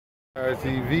Tire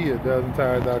TV at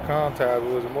DozenTires.com. Tires,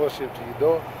 wheels, and more shipped to your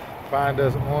door. Find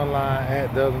us online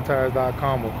at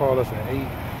DozenTires.com or call us at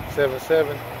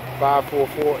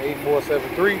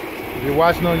 877-544-8473. If you're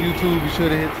watching on YouTube, be sure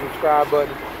to hit the subscribe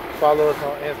button. Follow us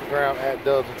on Instagram at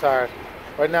Dozen Tires.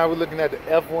 Right now we're looking at the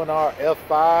F1R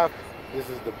F5. This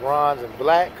is the bronze and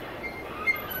black.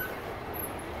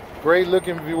 Great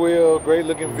looking wheel, great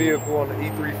looking vehicle on the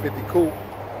E350 coupe.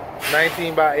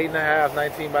 19 by 8.5,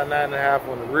 19 by 9.5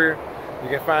 on the rear. You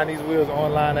can find these wheels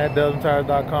online at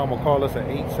DozenTires.com or call us at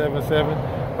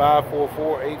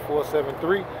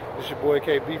 877-544-8473. This is your boy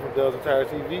KB from Dozen Tires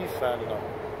TV signing off.